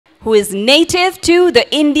who is native to the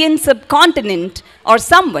Indian subcontinent or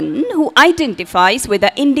someone who identifies with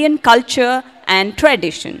the Indian culture and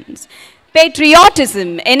traditions.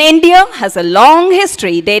 Patriotism in India has a long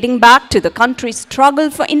history dating back to the country's struggle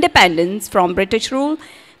for independence from British rule.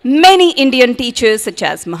 Many Indian teachers such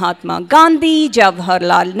as Mahatma Gandhi,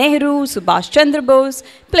 Jawaharlal Nehru, Subhash Chandra Bose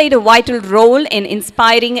played a vital role in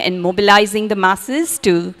inspiring and mobilizing the masses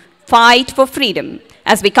to fight for freedom.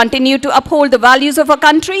 As we continue to uphold the values of our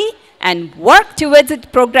country and work towards its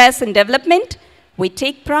progress and development, we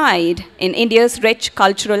take pride in India's rich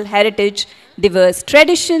cultural heritage, diverse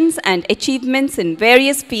traditions and achievements in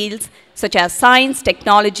various fields such as science,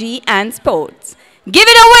 technology and sports. Give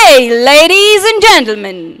it away, ladies and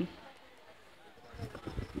gentlemen.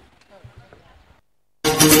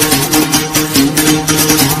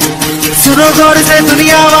 सुनो गौर से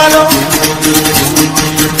दुनिया वालों,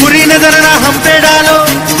 बुरी नजर ना हम पे डालो।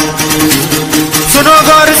 सुनो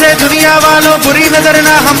गौर से दुनिया वालों, बुरी नजर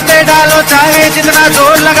ना हम पे डालो। चाहे जितना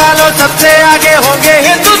जोर लगा लो, सबसे आगे होंगे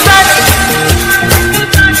हिंदुस्तान।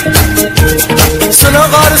 सुनो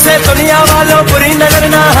गौर से दुनिया वालों, बुरी नजर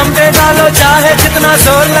ना हम पे डालो। चाहे जितना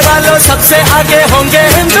जोर लगा लो, सबसे आगे होंगे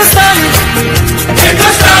हिंदुस्तान।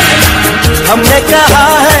 हमने कहा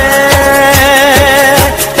है,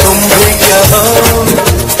 तुम भी कहो।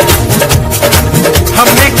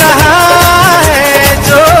 हमने कहा है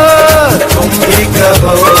जो तुम भी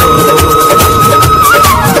कहो।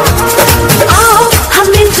 आओ हम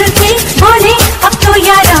मिलजुल के बोले अब तो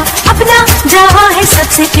यारा, अपना जहां है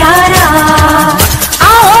सबसे प्यारा।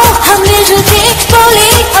 आओ हम मिलजुल के बोले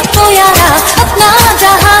अब तो यारा, अपना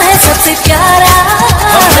जहां है सबसे प्यारा।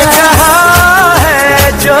 हमने कहा है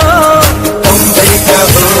जो तुम भी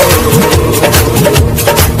कहो।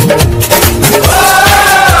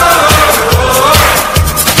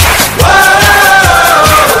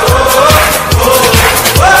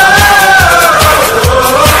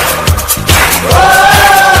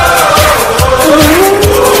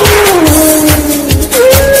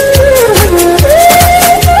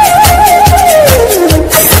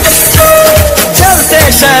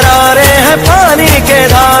 पानी के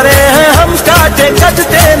धारे हैं, हम काटे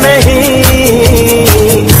कटते नहीं।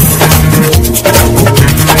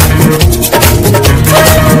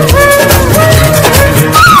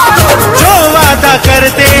 जो वादा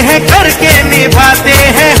करते हैं करके निभाते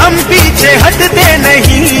हैं, हम पीछे हटते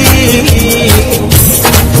नहीं।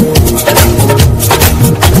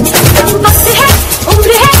 वक्त है,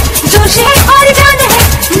 उम्र है, जोश है और जान है,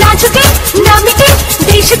 ना झुके ना मिटे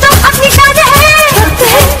देश तो अपनी शान है। वक्त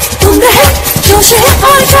है, उम्र है, जोश है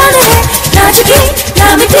और जान है, ना झुके ना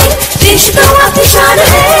मिटे देश तो अपनी शान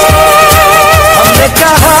है। हमने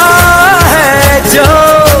कहा है जो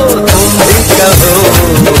तुम भी कहो।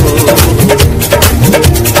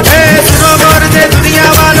 सुनो गौर से दुनिया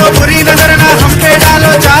वालों, बुरी नजर ना हम पे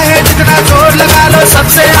डालो। चाहे जितना जोर लगा लो,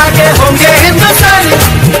 सबसे आगे होंगे हिंदुस्तानी।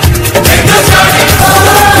 हिंदुस्तानी,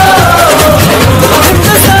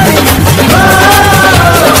 हिंदुस्तानी।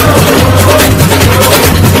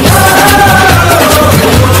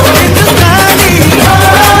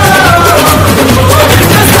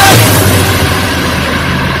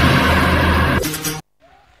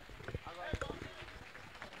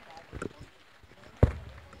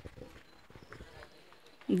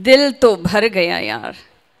 दिल तो भर गया यार,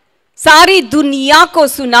 सारी दुनिया को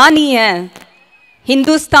सुनानी है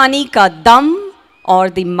हिंदुस्तानी का दम और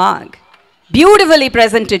दिमाग. Beautifully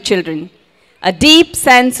presented, children. A deep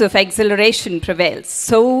sense of exhilaration prevails.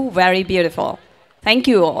 So very beautiful. Thank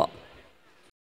you all.